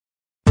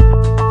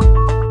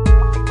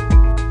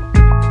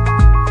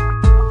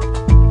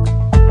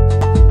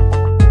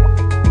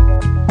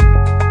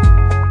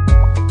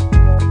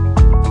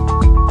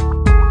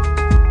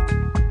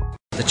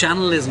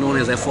channel is known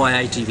as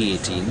FYI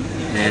TV18,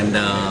 and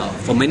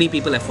for many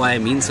people FYI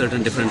means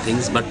certain different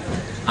things, but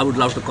I would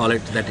love to call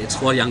it that it's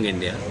for young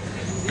India,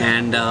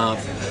 and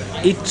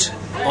it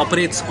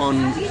operates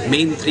on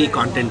main three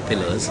content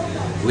pillars,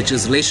 which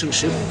is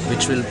relationship,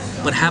 which will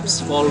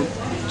perhaps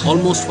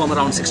almost form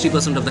around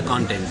 60% of the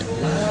content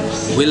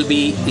will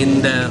be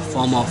in the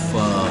form of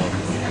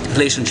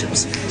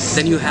relationships.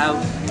 Then you have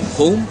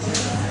home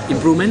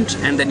improvement,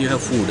 and then you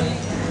have food.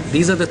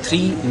 These are the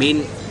three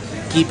main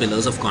key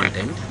pillars of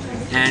content,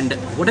 and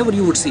whatever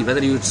you would see,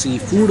 whether you would see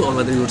food or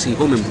whether you would see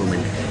home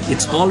improvement,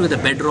 it's all with a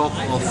bedrock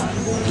of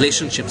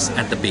relationships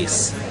at the base.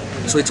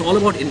 So it's all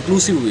about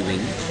inclusive viewing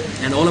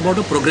and all about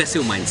a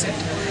progressive mindset.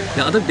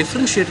 The other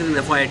differentiator in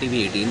FYI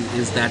TV18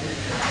 is that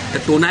the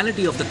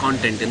tonality of the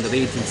content and the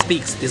way it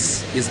speaks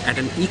is at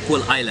an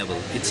equal eye level.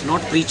 It's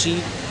not preachy,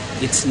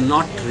 it's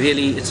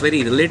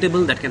very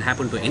relatable, that can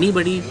happen to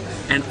anybody,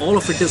 and all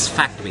of it is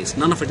fact-based,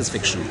 none of it is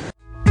fiction.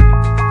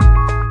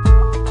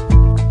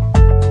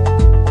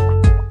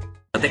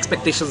 The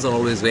expectations are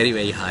always very,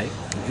 very high.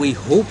 We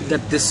hope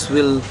that this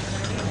will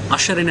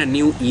usher in a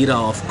new era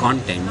of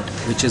content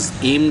which is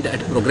aimed at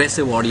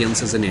progressive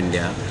audiences in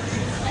India,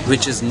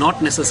 which is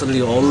not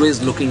necessarily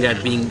always looking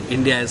at being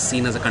India is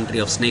seen as a country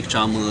of snake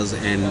charmers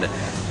and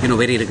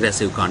very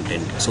regressive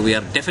content. So we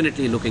are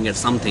definitely looking at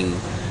something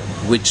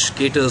which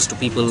caters to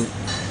people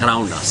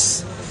around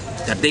us,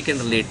 that they can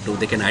relate to,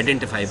 they can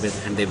identify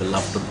with, and they will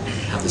love to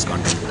have this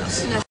content with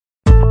us.